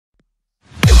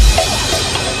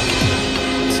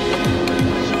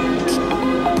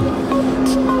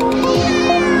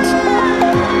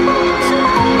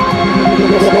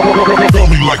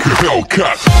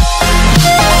Hellcat.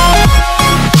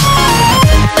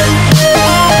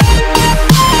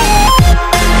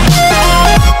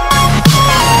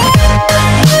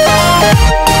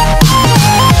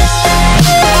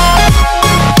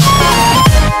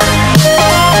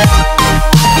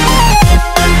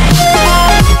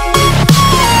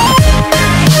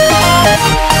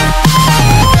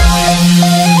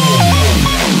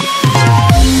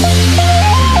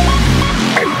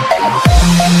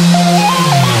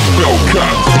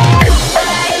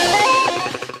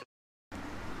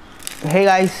 Hey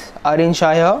guys, Aryan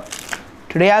Shah here.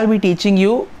 Today I'll be teaching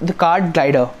you the card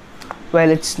glider. Well,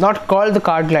 it's not called the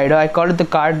card glider. I call it the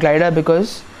card glider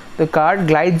because the card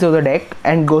glides over the deck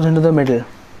and goes into the middle.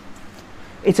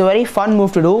 It's a very fun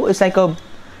move to do. It's like a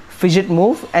fidget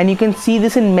move, and you can see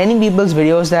this in many people's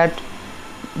videos that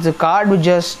the card would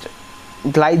just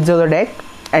glides over the deck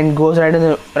and goes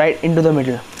right into the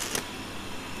middle.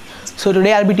 So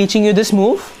today I'll be teaching you this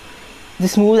move.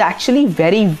 This move is actually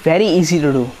very easy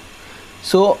to do.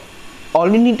 So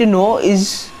all you need to know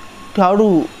is how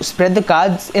to spread the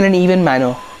cards in an even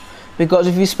manner, because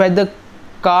if you spread the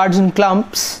cards in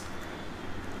clumps,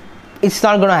 it's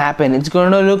not gonna happen. It's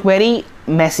gonna look very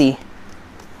messy.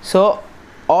 So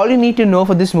all you need to know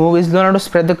for this move is learn how to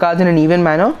spread the cards in an even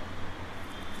manner,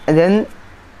 and then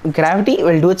gravity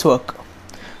will do its work.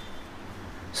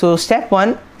 So step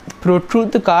 1,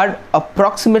 protrude the card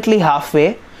approximately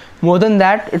halfway. More than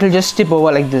that, it will just tip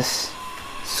over like this.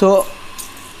 So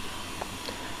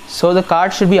the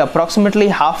card should be approximately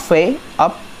halfway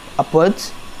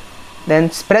upwards. Then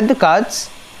spread the cards.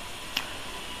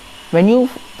 When you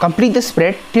complete the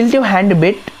spread, tilt your hand a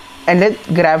bit and let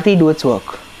gravity do its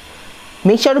work.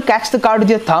 Make sure to catch the card with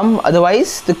your thumb,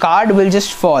 otherwise the card will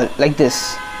just fall like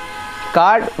this.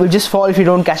 Card will just fall if you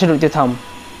don't catch it with your thumb.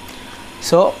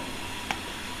 So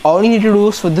all you need to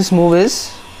do for this move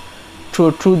is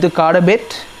protrude the card a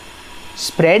bit,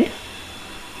 spread,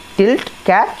 tilt,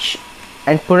 catch,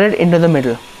 and put it into the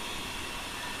middle.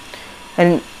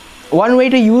 And one way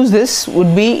to use this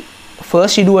would be,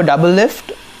 first you do a double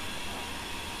lift.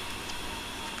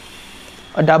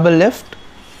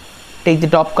 Take the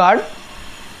top card,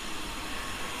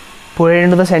 put it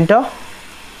into the center,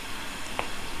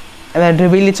 and then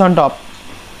reveal it's on top.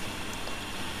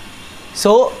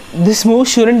 So this move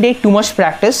shouldn't take too much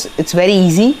practice. It's very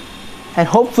easy, and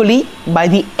hopefully by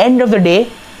the end of the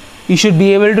day you should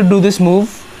be able to do this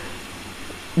move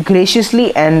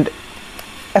graciously and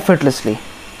effortlessly.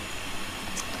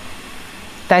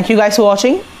 Thank you guys for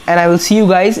watching, and I will see you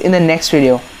guys in the next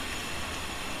video.